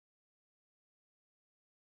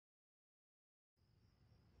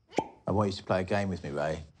I want you to play a game with me,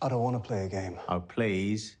 Ray. I don't want to play a game. Oh,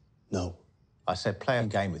 please. No. I said play a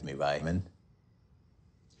game with me, Raymond.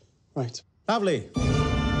 Right. Lovely.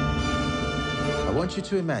 I want you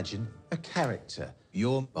to imagine a character.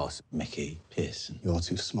 Your boss, Mickey Pearson. You're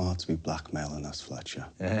too smart to be blackmailing us, Fletcher.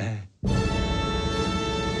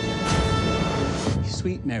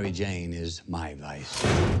 Sweet Mary Jane is my vice.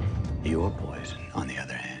 Your poison, on the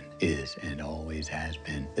other hand, is and always has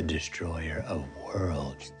been the destroyer of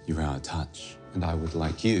worlds. You're out of touch, and I would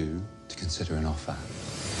like you to consider an offer.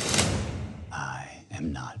 I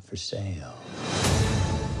am not for sale.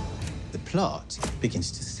 The plot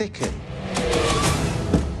begins to thicken.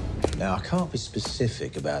 Now, I can't be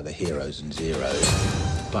specific about the heroes and zeros,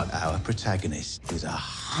 but our protagonist is a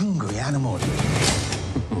hungry animal.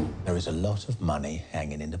 There is a lot of money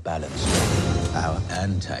hanging in the balance. Our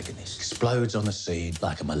antagonist explodes on the scene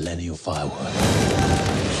like a millennial firework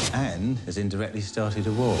and has indirectly started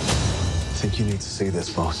a war. I think you need to see this,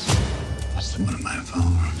 boss. That's one of my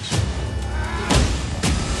firearms.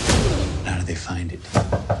 How do they find it?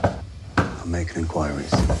 I'm making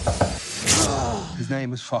inquiries. His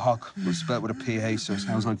name is Fahak. It's spelled with a PH, so it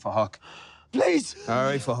sounds like Fahak. Please! All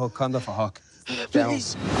right, Fahak, Kanda Fahak.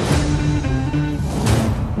 Please!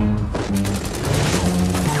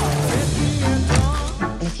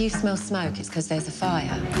 And if you smell smoke, it's because there's a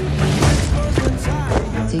fire.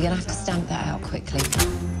 So you're gonna have to stamp that out quickly.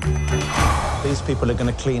 These people are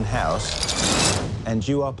going to clean house, and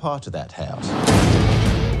you are part of that house.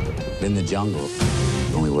 In the jungle,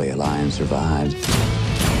 the only way a lion survives,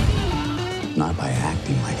 not by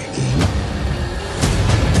acting like a king,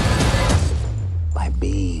 by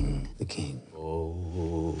being the king.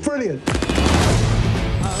 Oh. Brilliant!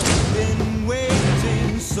 I've been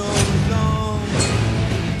waiting so long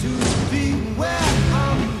to be where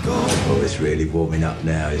I'm going. Oh, it's really warming up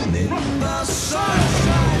now, isn't it? The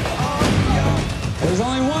sunshine on your... There's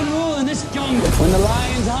only one rule in this jungle. When the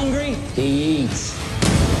lion's hungry, he eats.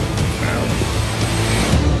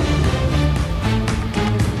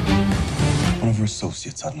 One of our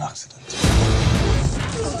associates had an accident.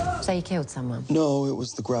 So you killed someone? No, it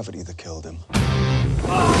was the gravity that killed him.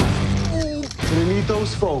 Do we need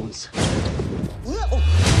those phones?